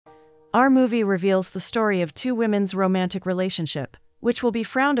Our movie reveals the story of two women's romantic relationship, which will be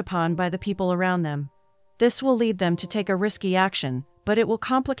frowned upon by the people around them. This will lead them to take a risky action, but it will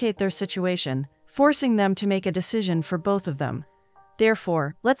complicate their situation, forcing them to make a decision for both of them.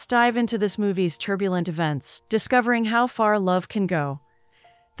 Therefore, let's dive into this movie's turbulent events, discovering how far love can go.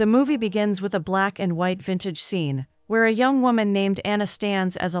 The movie begins with a black and white vintage scene, where a young woman named Anna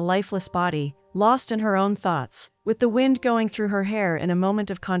stands as a lifeless body, lost in her own thoughts, with the wind going through her hair in a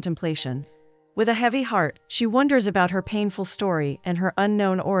moment of contemplation. With a heavy heart, she wonders about her painful story and her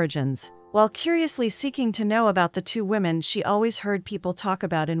unknown origins, while curiously seeking to know about the two women she always heard people talk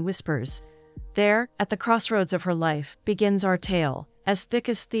about in whispers. There, at the crossroads of her life, begins our tale, as thick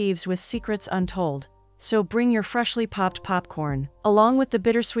as thieves with secrets untold. So bring your freshly popped popcorn, along with the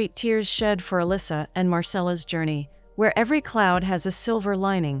bittersweet tears shed for Alyssa and Marcella's journey, where every cloud has a silver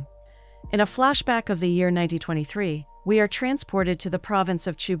lining. In a flashback of the year 1923, we are transported to the province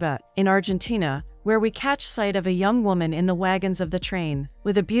of Chubut, in Argentina, where we catch sight of a young woman in the wagons of the train,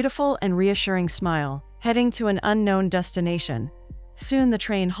 with a beautiful and reassuring smile, heading to an unknown destination. Soon the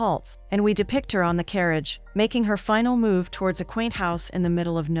train halts, and we depict her on the carriage, making her final move towards a quaint house in the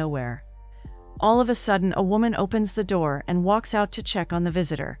middle of nowhere. All of a sudden, a woman opens the door and walks out to check on the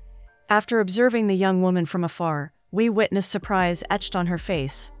visitor. After observing the young woman from afar, we witness surprise etched on her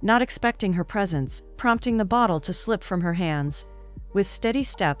face, not expecting her presence, prompting the bottle to slip from her hands. With steady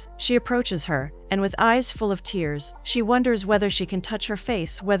steps, she approaches her, and with eyes full of tears, she wonders whether she can touch her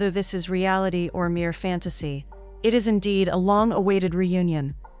face, whether this is reality or mere fantasy. It is indeed a long-awaited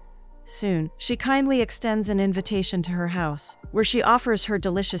reunion. Soon, she kindly extends an invitation to her house, where she offers her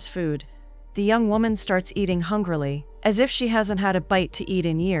delicious food. The young woman starts eating hungrily, as if she hasn't had a bite to eat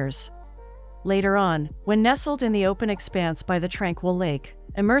in years. Later on, when nestled in the open expanse by the tranquil lake,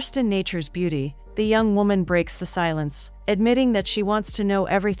 immersed in nature's beauty, the young woman breaks the silence, admitting that she wants to know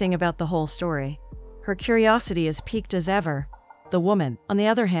everything about the whole story. Her curiosity is piqued as ever. The woman, on the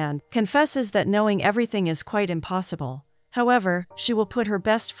other hand, confesses that knowing everything is quite impossible. However, she will put her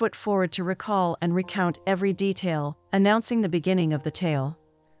best foot forward to recall and recount every detail, announcing the beginning of the tale.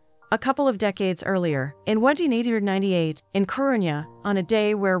 A couple of decades earlier, in 1998, in Coruña, on a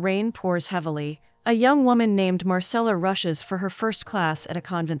day where rain pours heavily, a young woman named Marcella rushes for her first class at a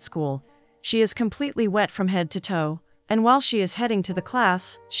convent school. She is completely wet from head to toe, and while she is heading to the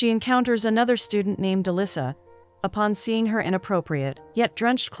class, she encounters another student named Alyssa. Upon seeing her inappropriate, yet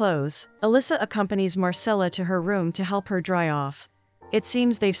drenched clothes, Alyssa accompanies Marcella to her room to help her dry off. It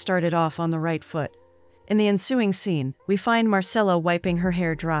seems they've started off on the right foot. In the ensuing scene, we find Marcella wiping her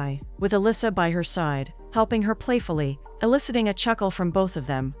hair dry, with Alyssa by her side, helping her playfully, eliciting a chuckle from both of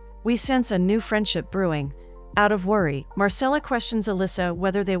them. We sense a new friendship brewing. Out of worry, Marcella questions Alyssa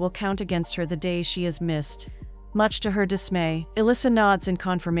whether they will count against her the days she has missed. Much to her dismay, Alyssa nods in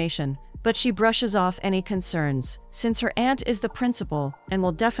confirmation, but she brushes off any concerns, since her aunt is the principal and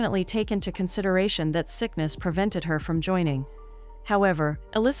will definitely take into consideration that sickness prevented her from joining. However,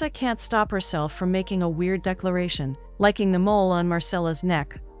 Alyssa can't stop herself from making a weird declaration, liking the mole on Marcella's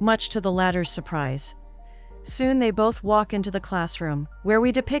neck, much to the latter's surprise. Soon they both walk into the classroom, where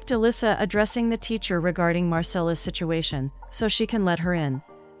we depict Alyssa addressing the teacher regarding Marcella's situation, so she can let her in.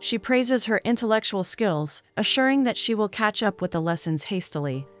 She praises her intellectual skills, assuring that she will catch up with the lessons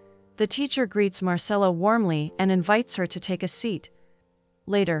hastily. The teacher greets Marcella warmly and invites her to take a seat.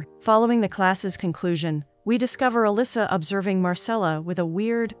 Later, following the class's conclusion, we discover Alyssa observing Marcella with a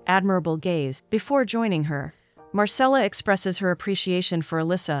weird, admirable gaze before joining her. Marcella expresses her appreciation for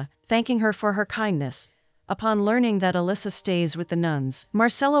Alyssa, thanking her for her kindness. Upon learning that Alyssa stays with the nuns,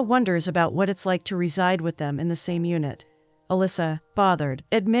 Marcella wonders about what it's like to reside with them in the same unit. Alyssa, bothered,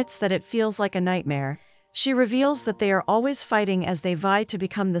 admits that it feels like a nightmare. She reveals that they are always fighting as they vie to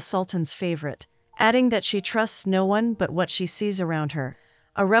become the Sultan's favorite, adding that she trusts no one but what she sees around her.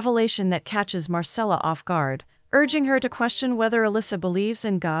 A revelation that catches Marcella off guard, urging her to question whether Alyssa believes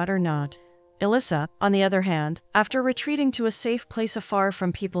in God or not. Alyssa, on the other hand, after retreating to a safe place afar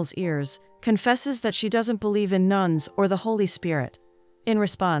from people's ears, confesses that she doesn't believe in nuns or the Holy Spirit. In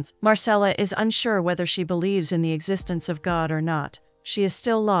response, Marcella is unsure whether she believes in the existence of God or not. She is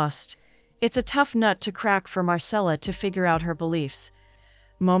still lost. It's a tough nut to crack for Marcella to figure out her beliefs.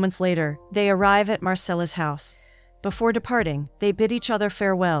 Moments later, they arrive at Marcella's house. Before departing, they bid each other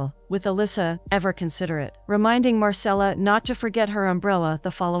farewell, with Alyssa, ever considerate, reminding Marcella not to forget her umbrella the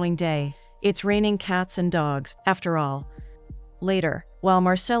following day. It's raining cats and dogs, after all. Later, while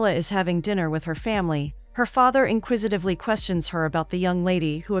Marcella is having dinner with her family, her father inquisitively questions her about the young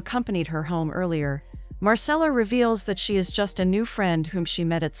lady who accompanied her home earlier. Marcella reveals that she is just a new friend whom she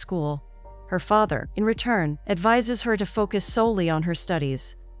met at school. Her father, in return, advises her to focus solely on her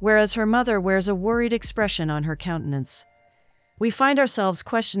studies. whereas her mother wears a worried expression on her countenance. We find ourselves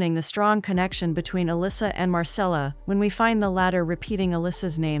questioning the strong connection between Alyssa and Marcella when we find the latter repeating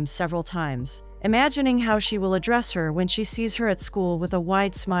Alyssa's name several times, imagining how she will address her when she sees her at school with a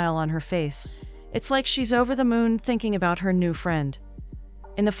wide smile on her face. It's like she's over the moon thinking about her new friend.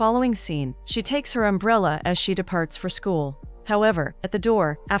 In the following scene, she takes her umbrella as she departs for school. However, at the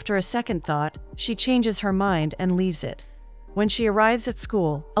door, after a second thought, she changes her mind and leaves it. When she arrives at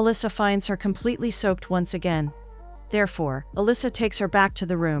school, Alyssa finds her completely soaked once again. Therefore, Alyssa takes her back to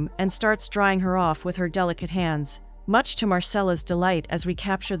the room and starts drying her off with her delicate hands, much to Marcella's delight as we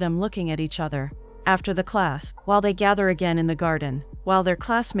capture them looking at each other. After the class, while they gather again in the garden, while their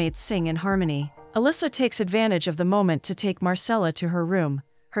classmates sing in harmony, Alyssa takes advantage of the moment to take Marcella to her room,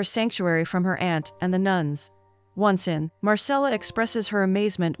 her sanctuary from her aunt and the nuns. Once in, Marcella expresses her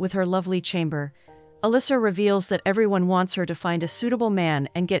amazement with her lovely chamber. Alyssa reveals that everyone wants her to find a suitable man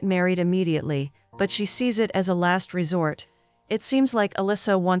and get married immediately, but she sees it as a last resort. It seems like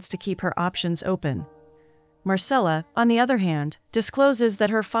Alyssa wants to keep her options open. Marcella, on the other hand, discloses that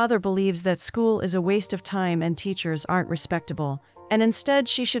her father believes that school is a waste of time and teachers aren't respectable, and instead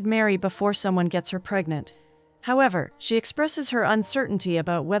she should marry before someone gets her pregnant. However, she expresses her uncertainty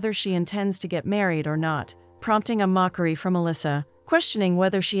about whether she intends to get married or not, prompting a mockery from Alyssa, questioning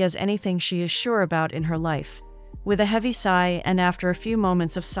whether she has anything she is sure about in her life. With a heavy sigh and after a few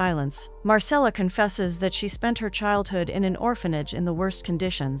moments of silence, Marcella confesses that she spent her childhood in an orphanage in the worst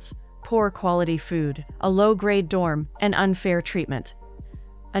conditions: poor quality food, a low-grade dorm, and unfair treatment.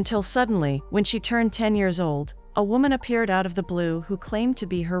 Until suddenly, when she turned 10 years old, a woman appeared out of the blue who claimed to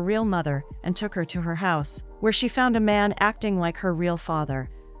be her real mother and took her to her house, where she found a man acting like her real father.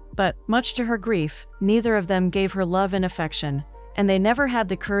 But, much to her grief, neither of them gave her love and affection, and they never had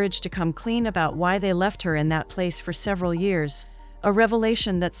the courage to come clean about why they left her in that place for several years, a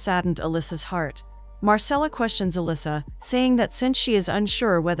revelation that saddened Alyssa's heart. Marcella questions Alyssa, saying that since she is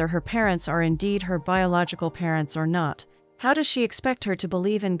unsure whether her parents are indeed her biological parents or not, how does she expect her to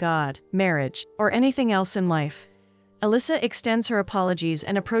believe in God, marriage, or anything else in life? Alyssa extends her apologies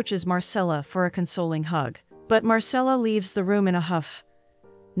and approaches Marcella for a consoling hug, but Marcella leaves the room in a huff.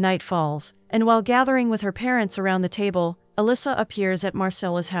 Night falls, and while gathering with her parents around the table, Alyssa appears at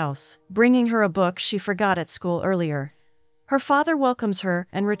Marcella's house, bringing her a book she forgot at school earlier. Her father welcomes her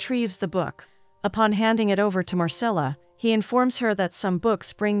and retrieves the book. Upon handing it over to Marcella, he informs her that some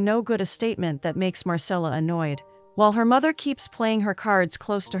books bring no good, a statement that makes Marcella annoyed, while her mother keeps playing her cards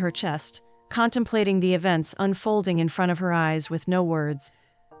close to her chest, contemplating the events unfolding in front of her eyes with no words.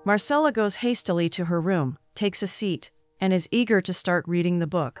 Marcella goes hastily to her room, takes a seat, and is eager to start reading the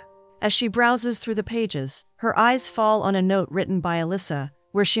book. As she browses through the pages, her eyes fall on a note written by Alyssa,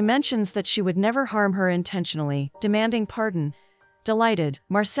 where she mentions that she would never harm her intentionally, demanding pardon. Delighted,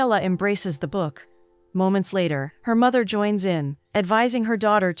 Marcella embraces the book. Moments later, her mother joins in, advising her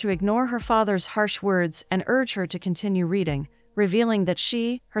daughter to ignore her father's harsh words and urge her to continue reading, revealing that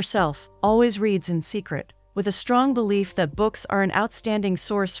she, herself, always reads in secret, with a strong belief that books are an outstanding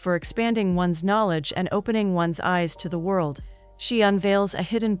source for expanding one's knowledge and opening one's eyes to the world. She unveils a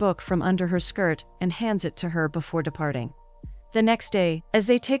hidden book from under her skirt and hands it to her before departing. The next day, as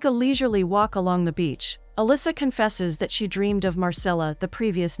they take a leisurely walk along the beach, Alyssa confesses that she dreamed of Marcella the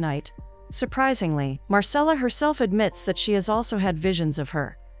previous night. Surprisingly, Marcella herself admits that she has also had visions of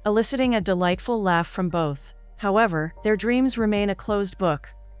her, eliciting a delightful laugh from both. However, their dreams remain a closed book.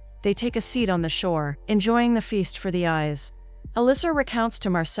 They take a seat on the shore, enjoying the feast for the eyes. Alyssa recounts to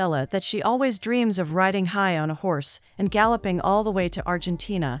Marcella that she always dreams of riding high on a horse and galloping all the way to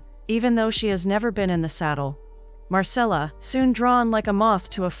Argentina, even though she has never been in the saddle. Marcella, soon drawn like a moth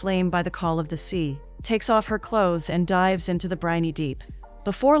to a flame by the call of the sea, takes off her clothes and dives into the briny deep.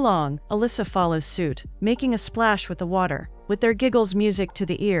 Before long, Alyssa follows suit, making a splash with the water, with their giggles music to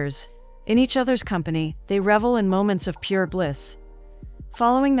the ears. In each other's company, they revel in moments of pure bliss.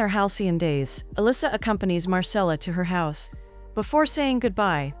 Following their halcyon days, Alyssa accompanies Marcella to her house. Before saying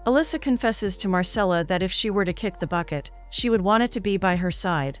goodbye, Alyssa confesses to Marcella that if she were to kick the bucket, she would want it to be by her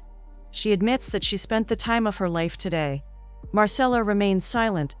side. She admits that she spent the time of her life today. Marcella remains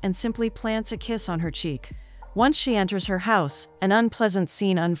silent and simply plants a kiss on her cheek. Once she enters her house, an unpleasant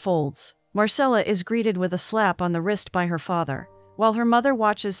scene unfolds. Marcella is greeted with a slap on the wrist by her father, while her mother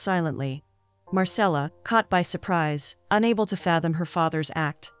watches silently. Marcella, caught by surprise, unable to fathom her father's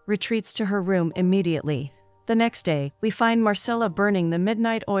act, retreats to her room immediately. The next day, we find Marcella burning the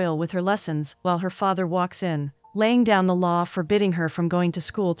midnight oil with her lessons while her father walks in, laying down the law forbidding her from going to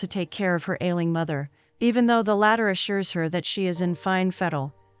school to take care of her ailing mother, even though the latter assures her that she is in fine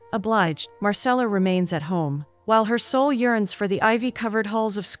fettle. Obliged, Marcella remains at home, while her soul yearns for the ivy-covered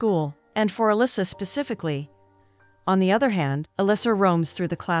halls of school, and for Alyssa specifically. On the other hand, Alyssa roams through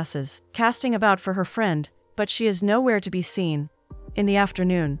the classes, casting about for her friend, but she is nowhere to be seen. In the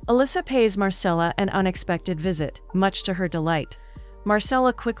afternoon, Alyssa pays Marcella an unexpected visit, much to her delight.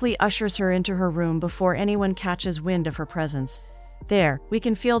 Marcella quickly ushers her into her room before anyone catches wind of her presence. There, we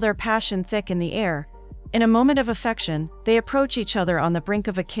can feel their passion thick in the air. In a moment of affection, they approach each other on the brink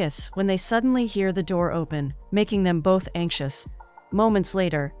of a kiss when they suddenly hear the door open, making them both anxious. Moments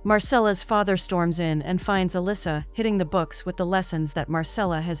later, Marcella's father storms in and finds Alyssa hitting the books with the lessons that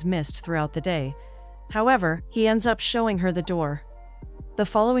Marcella has missed throughout the day. However, he ends up showing her the door. The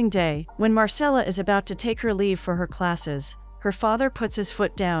following day, when Marcella is about to take her leave for her classes, her father puts his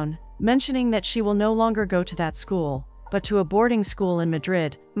foot down, mentioning that she will no longer go to that school, but to a boarding school in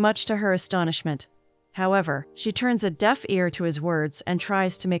Madrid, much to her astonishment. However, she turns a deaf ear to his words and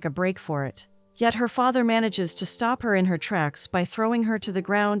tries to make a break for it. Yet her father manages to stop her in her tracks by throwing her to the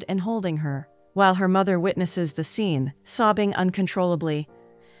ground and holding her, while her mother witnesses the scene, sobbing uncontrollably.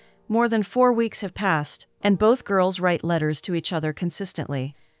 More than 4 weeks have passed, and both girls write letters to each other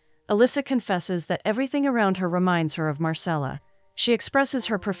consistently. Alyssa confesses that everything around her reminds her of Marcella. She expresses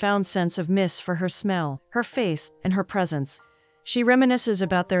her profound sense of miss for her smell, her face, and her presence. She reminisces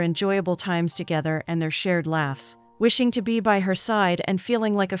about their enjoyable times together and their shared laughs, wishing to be by her side and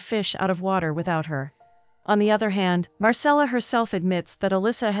feeling like a fish out of water without her. On the other hand, Marcella herself admits that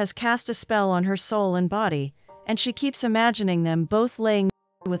Alyssa has cast a spell on her soul and body, and she keeps imagining them both laying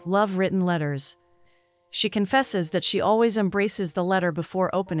with love-written letters. She confesses that she always embraces the letter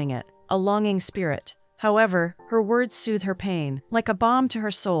before opening it, a longing spirit. However, her words soothe her pain, like a balm to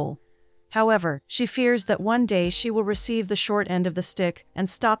her soul. However, she fears that one day she will receive the short end of the stick and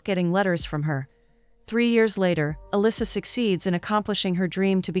stop getting letters from her. 3 years later, Alyssa succeeds in accomplishing her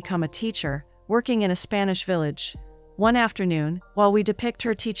dream to become a teacher, working in a Spanish village. One afternoon, while we depict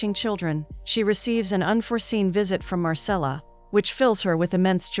her teaching children, she receives an unforeseen visit from Marcella, which fills her with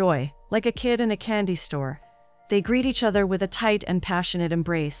immense joy, like a kid in a candy store. They greet each other with a tight and passionate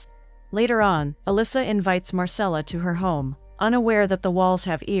embrace. Later on, Alyssa invites Marcella to her home, unaware that the walls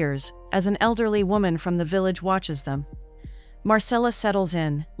have ears, as an elderly woman from the village watches them. Marcella settles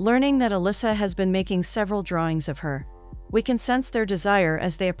in, learning that Alyssa has been making several drawings of her. We can sense their desire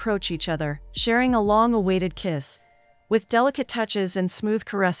as they approach each other, sharing a long-awaited kiss. With delicate touches and smooth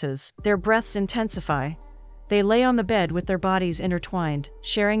caresses, their breaths intensify. They lay on the bed with their bodies intertwined,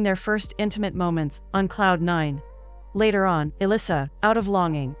 sharing their first intimate moments on cloud 9. Later on, Alyssa, out of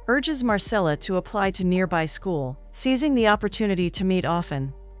longing, urges Marcella to apply to nearby school, seizing the opportunity to meet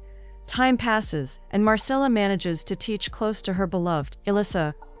often. Time passes, and Marcella manages to teach close to her beloved,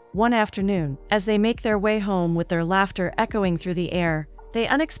 Alyssa. One afternoon, as they make their way home with their laughter echoing through the air, they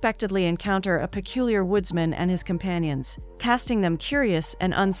unexpectedly encounter a peculiar woodsman and his companions, casting them curious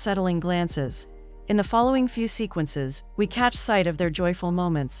and unsettling glances. In the following few sequences, we catch sight of their joyful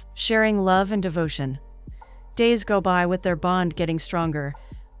moments, sharing love and devotion. Days go by with their bond getting stronger.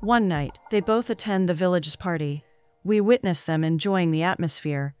 One night, they both attend the village's party. We witness them enjoying the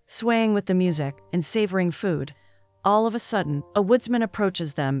atmosphere, swaying with the music, and savoring food. All of a sudden, a woodsman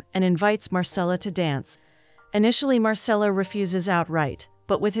approaches them and invites Marcella to dance. Initially, Marcella refuses outright,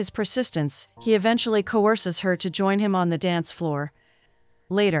 but with his persistence, he eventually coerces her to join him on the dance floor.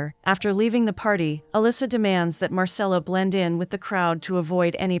 Later, after leaving the party, Alyssa demands that Marcella blend in with the crowd to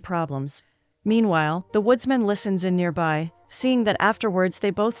avoid any problems. Meanwhile, the woodsman listens in nearby, seeing that afterwards they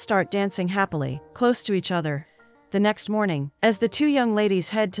both start dancing happily, close to each other. The next morning, as the two young ladies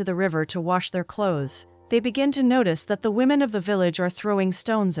head to the river to wash their clothes, they begin to notice that the women of the village are throwing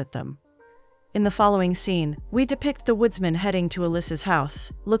stones at them. In the following scene, we depict the woodsman heading to Alyssa's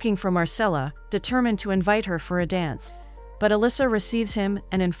house, looking for Marcella, determined to invite her for a dance. But Alyssa receives him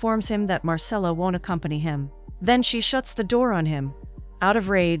and informs him that Marcella won't accompany him. Then she shuts the door on him. Out of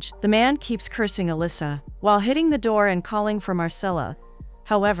rage, the man keeps cursing Alyssa, while hitting the door and calling for Marcella.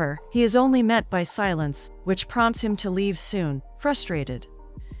 However, he is only met by silence, which prompts him to leave soon, frustrated.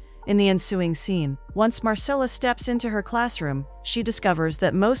 In the ensuing scene, once Marcella steps into her classroom, she discovers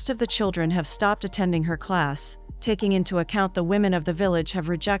that most of the children have stopped attending her class, taking into account the women of the village have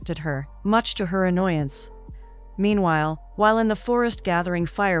rejected her, much to her annoyance. Meanwhile, while in the forest gathering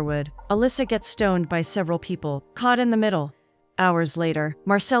firewood, Alyssa gets stoned by several people, caught in the middle. Hours later,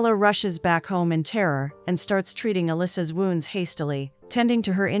 Marcella rushes back home in terror and starts treating Alyssa's wounds hastily, tending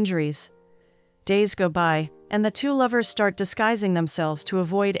to her injuries. Days go by, and the two lovers start disguising themselves to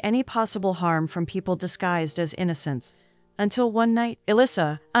avoid any possible harm from people disguised as innocents. Until one night,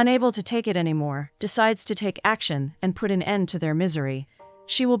 Alyssa, unable to take it anymore, decides to take action and put an end to their misery.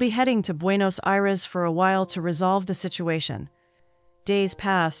 She will be heading to Buenos Aires for a while to resolve the situation. Days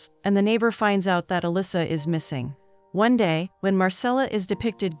pass, and the neighbor finds out that Alyssa is missing. One day, when Marcela is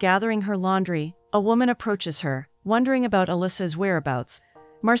depicted gathering her laundry, a woman approaches her, wondering about Alyssa's whereabouts.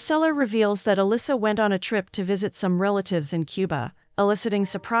 Marcela reveals that Alyssa went on a trip to visit some relatives in Cuba, eliciting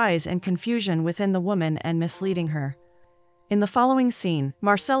surprise and confusion within the woman and misleading her. In the following scene,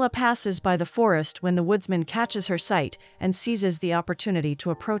 Marcela passes by the forest when the woodsman catches her sight and seizes the opportunity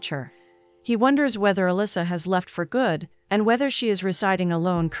to approach her. He wonders whether Alyssa has left for good, and whether she is residing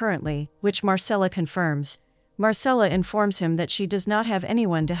alone currently, which Marcela confirms. Marcela informs him that she does not have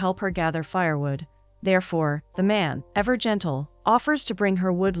anyone to help her gather firewood. Therefore, the man, ever gentle, offers to bring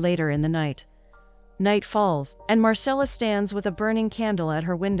her wood later in the night. Night falls, and Marcela stands with a burning candle at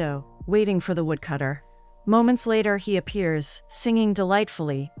her window, waiting for the woodcutter. Moments later he appears, singing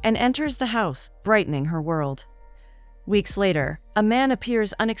delightfully, and enters the house, brightening her world. Weeks later, a man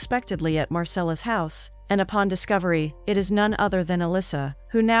appears unexpectedly at Marcela's house, and upon discovery, it is none other than Alyssa,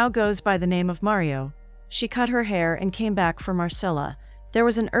 who now goes by the name of Mario. She cut her hair and came back for Marcela. There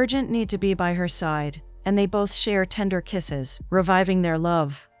was an urgent need to be by her side, and they both share tender kisses, reviving their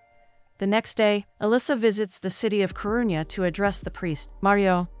love. The next day, Alyssa visits the city of Coruña to address the priest,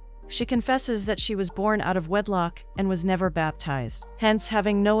 Mario. She confesses that she was born out of wedlock and was never baptized, hence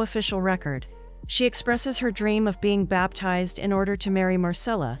having no official record. She expresses her dream of being baptized in order to marry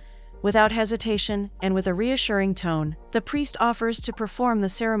Marcela. Without hesitation and with a reassuring tone, the priest offers to perform the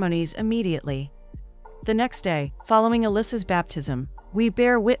ceremonies immediately. The next day, following Alyssa's baptism, we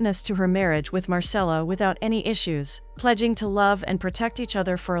bear witness to her marriage with Marcela without any issues, pledging to love and protect each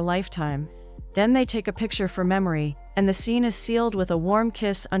other for a lifetime. Then they take a picture for memory, and the scene is sealed with a warm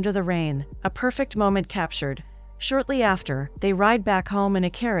kiss under the rain, a perfect moment captured. Shortly after, they ride back home in a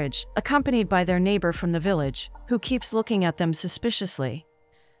carriage, accompanied by their neighbor from the village, who keeps looking at them suspiciously.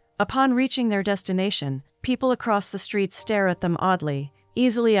 Upon reaching their destination, people across the street stare at them oddly,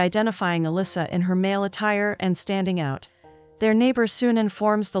 easily identifying Alyssa in her male attire and standing out. Their neighbor soon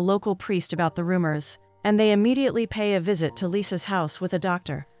informs the local priest about the rumors, and they immediately pay a visit to Lisa's house with a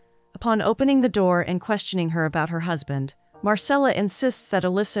doctor. Upon opening the door and questioning her about her husband, Marcela insists that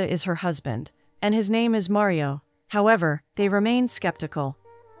Alyssa is her husband, and his name is Mario. However, they remain skeptical.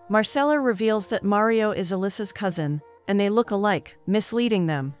 Marcela reveals that Mario is Alyssa's cousin, and they look alike, misleading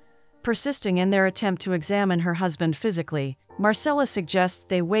them. Persisting in their attempt to examine her husband physically, Marcela suggests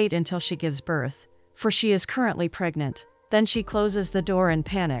they wait until she gives birth, for she is currently pregnant. Then she closes the door in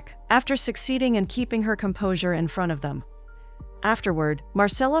panic, after succeeding in keeping her composure in front of them. Afterward,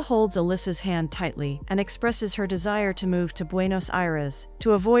 Marcela holds Alyssa's hand tightly and expresses her desire to move to Buenos Aires,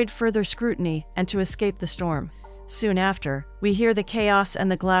 to avoid further scrutiny and to escape the storm. Soon after, we hear the chaos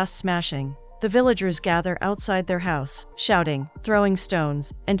and the glass smashing. The villagers gather outside their house, shouting, throwing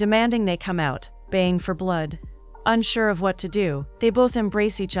stones, and demanding they come out, baying for blood. Unsure of what to do, they both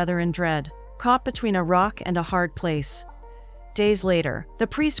embrace each other in dread, caught between a rock and a hard place. Days later, the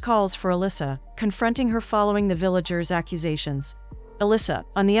priest calls for Alyssa, confronting her following the villagers' accusations. Alyssa,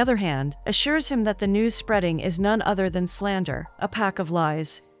 on the other hand, assures him that the news spreading is none other than slander, a pack of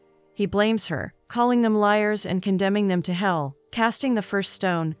lies. He blames her, calling them liars and condemning them to hell, casting the first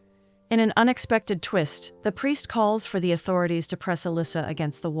stone. In an unexpected twist, the priest calls for the authorities to press Alyssa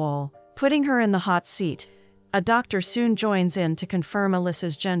against the wall, putting her in the hot seat. A doctor soon joins in to confirm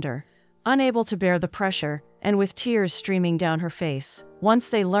Alyssa's gender. Unable to bear the pressure, and with tears streaming down her face, once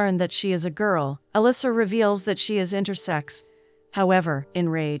they learn that she is a girl, Alyssa reveals that she is intersex. However,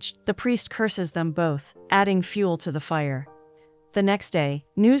 enraged, the priest curses them both, adding fuel to the fire. The next day,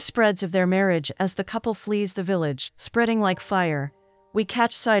 news spreads of their marriage as the couple flees the village, spreading like fire. We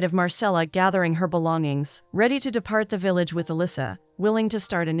catch sight of Marcela gathering her belongings, ready to depart the village with Alyssa, willing to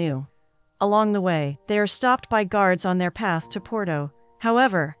start anew. Along the way, they are stopped by guards on their path to Porto.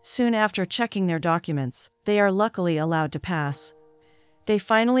 However, soon after checking their documents, they are luckily allowed to pass. They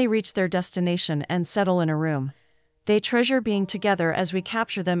finally reach their destination and settle in a room. They treasure being together as we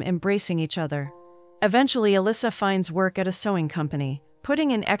capture them embracing each other. Eventually, Alyssa finds work at a sewing company, putting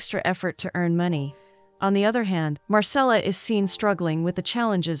in extra effort to earn money. On the other hand, Marcela is seen struggling with the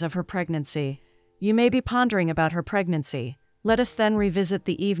challenges of her pregnancy. You may be pondering about her pregnancy. Let us then revisit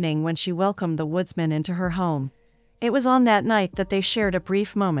the evening when she welcomed the woodsman into her home. It was on that night that they shared a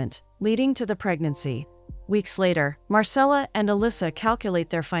brief moment, leading to the pregnancy. Weeks later, Marcela and Alyssa calculate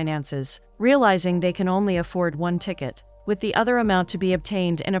their finances, realizing they can only afford one ticket, with the other amount to be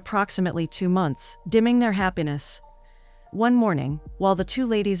obtained in approximately 2 months, dimming their happiness. One morning, while the two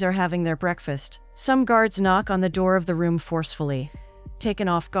ladies are having their breakfast, some guards knock on the door of the room forcefully. Taken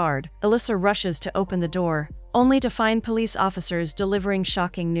off guard, Alyssa rushes to open the door, only to find police officers delivering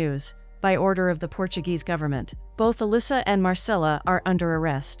shocking news. By order of the Portuguese government, both Alyssa and Marcela are under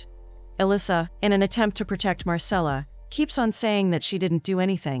arrest. Alyssa, in an attempt to protect Marcela, keeps on saying that she didn't do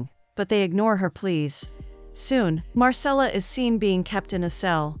anything, but they ignore her pleas. Soon, Marcela is seen being kept in a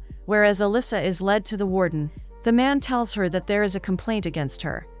cell, whereas Alyssa is led to the warden. The man tells her that there is a complaint against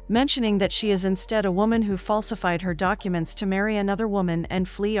her, mentioning that she is instead a woman who falsified her documents to marry another woman and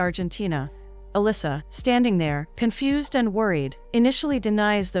flee Argentina. Alyssa, standing there, confused and worried, initially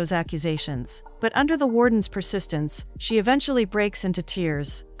denies those accusations, but under the warden's persistence, she eventually breaks into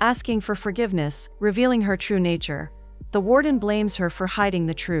tears, asking for forgiveness, revealing her true nature. The warden blames her for hiding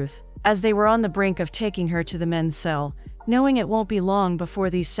the truth, as they were on the brink of taking her to the men's cell, knowing it won't be long before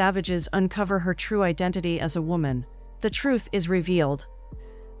these savages uncover her true identity as a woman. The truth is revealed.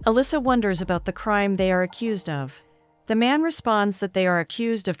 Alyssa wonders about the crime they are accused of. The man responds that they are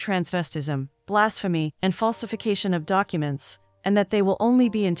accused of transvestism, blasphemy, and falsification of documents, and that they will only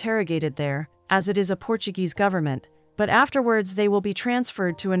be interrogated there, as it is a Portuguese government, but afterwards they will be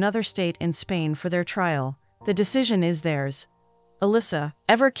transferred to another state in Spain for their trial. The decision is theirs. Alyssa,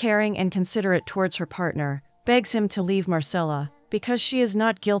 ever caring and considerate towards her partner, begs him to leave Marcela, because she is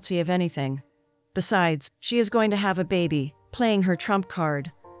not guilty of anything. Besides, she is going to have a baby, playing her trump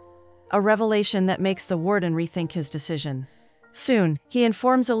card. A revelation that makes the warden rethink his decision. Soon, he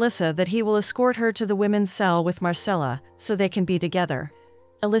informs Alyssa that he will escort her to the women's cell with Marcela, so they can be together.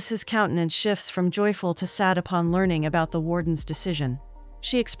 Alyssa's countenance shifts from joyful to sad upon learning about the warden's decision.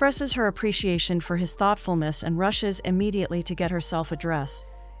 She expresses her appreciation for his thoughtfulness and rushes immediately to get herself a dress.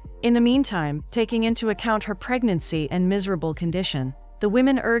 In the meantime, taking into account her pregnancy and miserable condition, the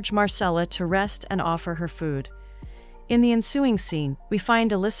women urge Marcela to rest and offer her food. In the ensuing scene, we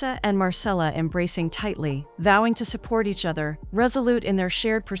find Alyssa and Marcela embracing tightly, vowing to support each other, resolute in their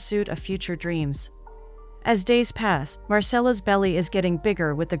shared pursuit of future dreams. As days pass, Marcela's belly is getting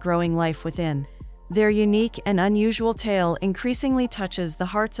bigger with the growing life within. Their unique and unusual tale increasingly touches the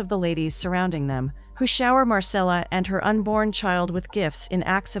hearts of the ladies surrounding them, who shower Marcela and her unborn child with gifts in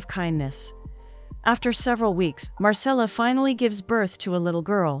acts of kindness. After several weeks, Marcela finally gives birth to a little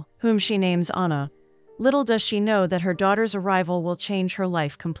girl, whom she names Anna. Little does she know that her daughter's arrival will change her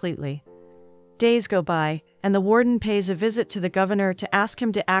life completely. Days go by, and the warden pays a visit to the governor to ask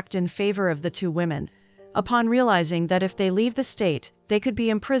him to act in favor of the two women. Upon realizing that if they leave the state, they could be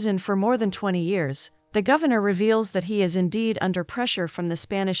imprisoned for more than 20 years, the governor reveals that he is indeed under pressure from the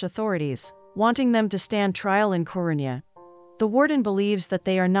Spanish authorities, wanting them to stand trial in Coruña. The warden believes that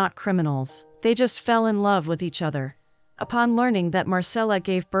they are not criminals, they just fell in love with each other. Upon learning that Marcela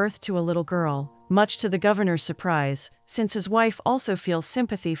gave birth to a little girl, much to the governor's surprise, since his wife also feels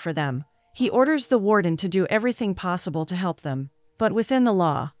sympathy for them, he orders the warden to do everything possible to help them, but within the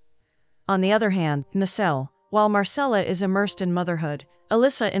law. On the other hand, in the cell, while Marcela is immersed in motherhood,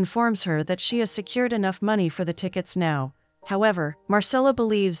 Alyssa informs her that she has secured enough money for the tickets now. However, Marcela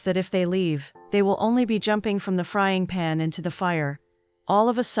believes that if they leave, they will only be jumping from the frying pan into the fire. All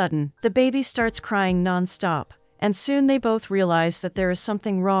of a sudden, the baby starts crying non-stop, and soon they both realize that there is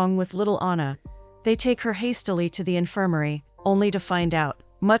something wrong with little Anna. They take her hastily to the infirmary, only to find out,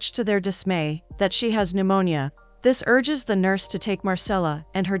 much to their dismay, that she has pneumonia. This urges the nurse to take Marcela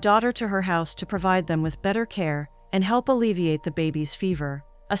and her daughter to her house to provide them with better care and help alleviate the baby's fever.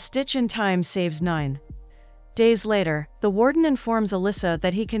 A stitch in time saves 9. Days later, the warden informs Alyssa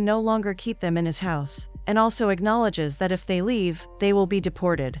that he can no longer keep them in his house, and also acknowledges that if they leave, they will be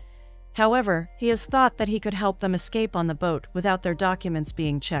deported. However, he has thought that he could help them escape on the boat without their documents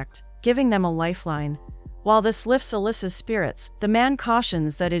being checked, giving them a lifeline. While this lifts Alyssa's spirits, the man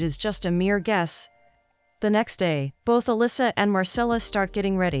cautions that it is just a mere guess. The next day, both Alyssa and Marcela start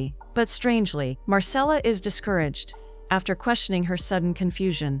getting ready, but strangely, Marcela is discouraged. After questioning her sudden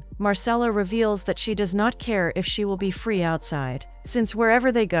confusion, Marcela reveals that she does not care if she will be free outside, since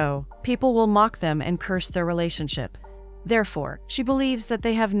wherever they go, people will mock them and curse their relationship. Therefore, she believes that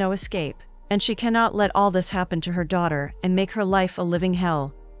they have no escape, and she cannot let all this happen to her daughter and make her life a living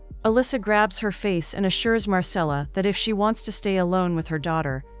hell. Alyssa grabs her face and assures Marcela that if she wants to stay alone with her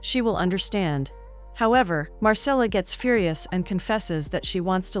daughter, she will understand. However, Marcela gets furious and confesses that she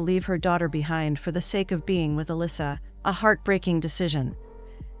wants to leave her daughter behind for the sake of being with Alyssa, a heartbreaking decision.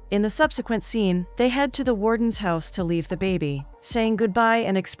 In the subsequent scene, they head to the warden's house to leave the baby, saying goodbye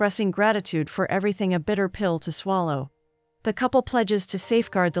and expressing gratitude for everything, a bitter pill to swallow. The couple pledges to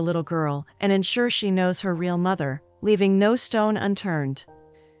safeguard the little girl and ensure she knows her real mother, leaving no stone unturned.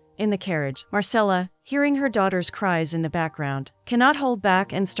 In the carriage, Marcela, hearing her daughter's cries in the background, cannot hold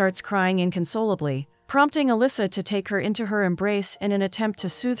back and starts crying inconsolably, prompting Alyssa to take her into her embrace in an attempt to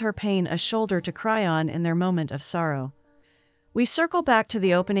soothe her pain, a shoulder to cry on in their moment of sorrow. We circle back to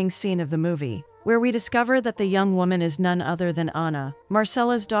the opening scene of the movie, where we discover that the young woman is none other than Anna,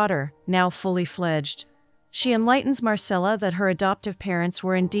 Marcella's daughter, now fully fledged. She enlightens Marcella that her adoptive parents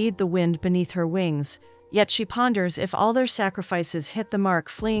were indeed the wind beneath her wings, yet she ponders if all their sacrifices hit the mark,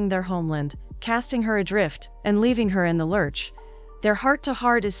 fleeing their homeland, casting her adrift, and leaving her in the lurch. Their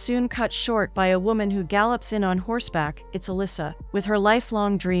heart-to-heart is soon cut short by a woman who gallops in on horseback. It's Alyssa, with her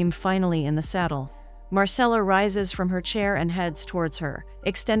lifelong dream finally in the saddle. Marcella rises from her chair and heads towards her,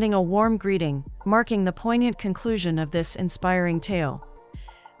 extending a warm greeting, marking the poignant conclusion of this inspiring tale.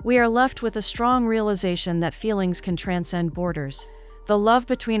 We are left with a strong realization that feelings can transcend borders. The love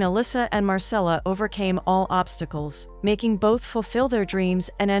between Alyssa and Marcella overcame all obstacles, making both fulfill their dreams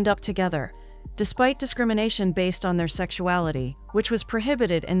and end up together. Despite discrimination based on their sexuality, which was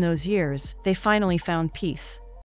prohibited in those years, they finally found peace.